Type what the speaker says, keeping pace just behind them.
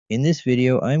In this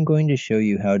video, I'm going to show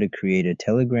you how to create a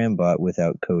Telegram bot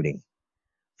without coding.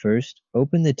 First,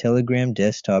 open the Telegram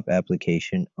desktop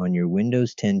application on your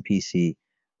Windows 10 PC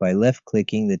by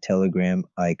left-clicking the Telegram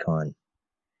icon.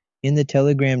 In the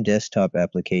Telegram desktop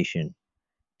application,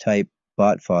 type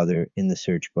BotFather in the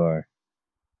search bar.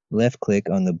 Left-click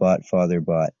on the BotFather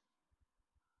bot.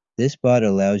 This bot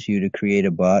allows you to create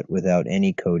a bot without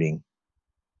any coding.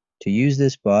 To use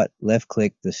this bot,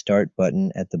 left-click the Start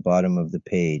button at the bottom of the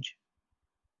page.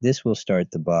 This will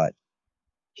start the bot.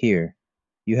 Here,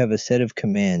 you have a set of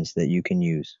commands that you can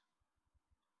use.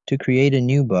 To create a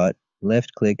new bot,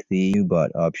 left-click the New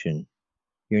Bot option.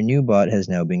 Your new bot has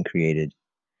now been created.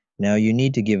 Now you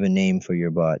need to give a name for your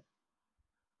bot.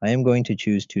 I am going to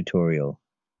choose Tutorial.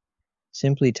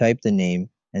 Simply type the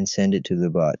name and send it to the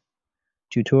bot.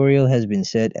 Tutorial has been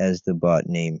set as the bot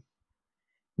name.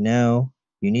 Now,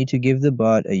 you need to give the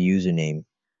bot a username.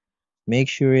 Make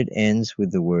sure it ends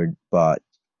with the word bot.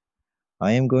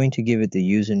 I am going to give it the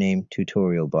username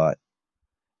TutorialBot.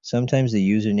 Sometimes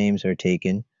the usernames are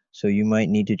taken, so you might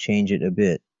need to change it a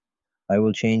bit. I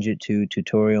will change it to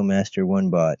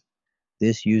TutorialMaster1Bot.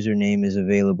 This username is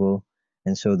available,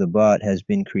 and so the bot has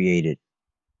been created.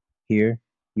 Here,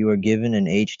 you are given an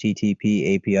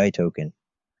HTTP API token.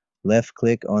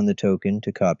 Left-click on the token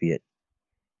to copy it.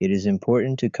 It is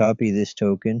important to copy this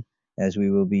token, as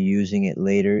we will be using it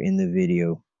later in the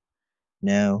video.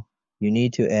 Now, you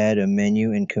need to add a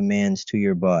menu and commands to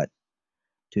your bot.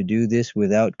 To do this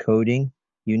without coding,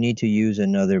 you need to use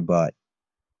another bot.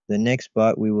 The next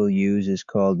bot we will use is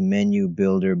called Menu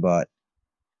Builder Bot.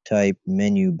 Type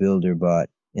Menu Builder Bot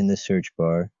in the search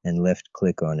bar and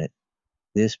left-click on it.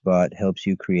 This bot helps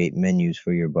you create menus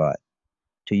for your bot.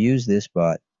 To use this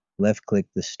bot, left-click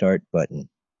the Start button.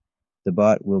 The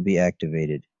bot will be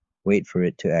activated. Wait for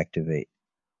it to activate.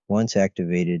 Once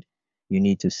activated, you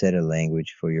need to set a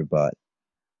language for your bot.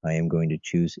 I am going to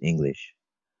choose English.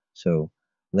 So,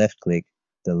 left-click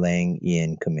the lang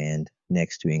en command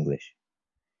next to English.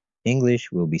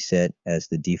 English will be set as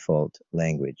the default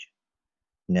language.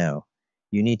 Now,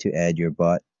 you need to add your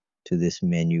bot to this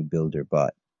Menu Builder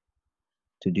Bot.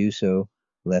 To do so,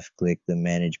 left-click the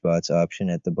Manage Bots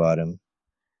option at the bottom,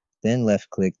 then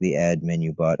left-click the Add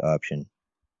Menu Bot option.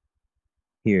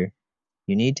 Here,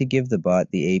 you need to give the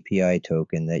bot the API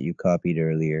token that you copied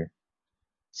earlier.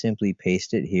 Simply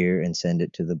paste it here and send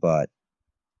it to the bot.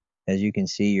 As you can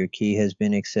see, your key has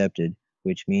been accepted,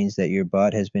 which means that your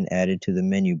bot has been added to the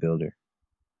menu builder.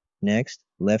 Next,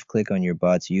 left-click on your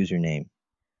bot's username.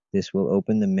 This will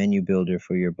open the menu builder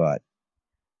for your bot.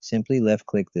 Simply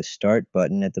left-click the Start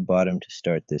button at the bottom to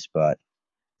start this bot.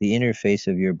 The interface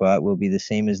of your bot will be the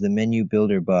same as the menu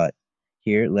builder bot.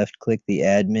 Here, left-click the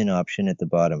Admin option at the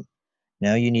bottom.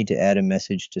 Now you need to add a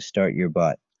message to start your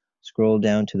bot. Scroll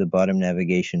down to the bottom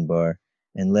navigation bar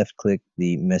and left-click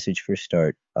the Message for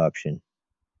Start option.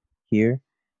 Here,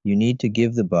 you need to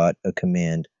give the bot a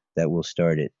command that will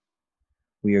start it.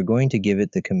 We are going to give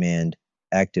it the command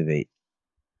activate.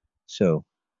 So,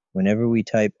 whenever we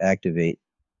type activate,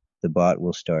 the bot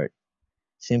will start.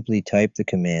 Simply type the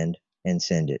command and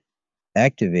send it.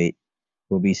 Activate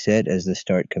will be set as the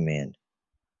start command.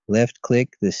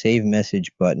 Left-click the Save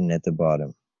Message button at the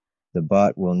bottom. The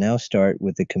bot will now start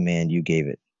with the command you gave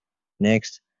it.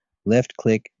 Next,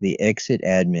 left-click the Exit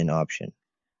Admin option.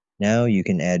 Now you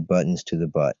can add buttons to the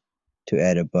bot. To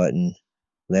add a button,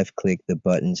 left-click the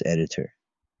Buttons editor.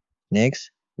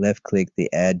 Next, left-click the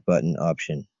Add Button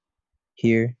option.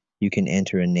 Here, you can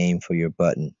enter a name for your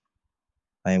button.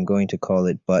 I am going to call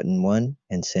it Button 1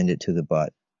 and send it to the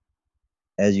bot.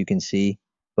 As you can see,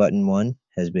 Button 1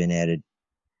 has been added.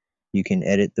 You can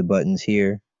edit the buttons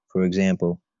here, for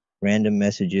example, random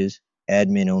messages,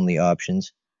 admin-only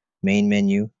options, main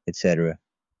menu, etc.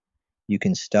 You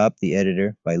can stop the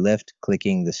editor by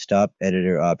left-clicking the Stop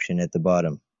Editor option at the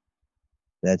bottom.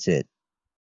 That's it.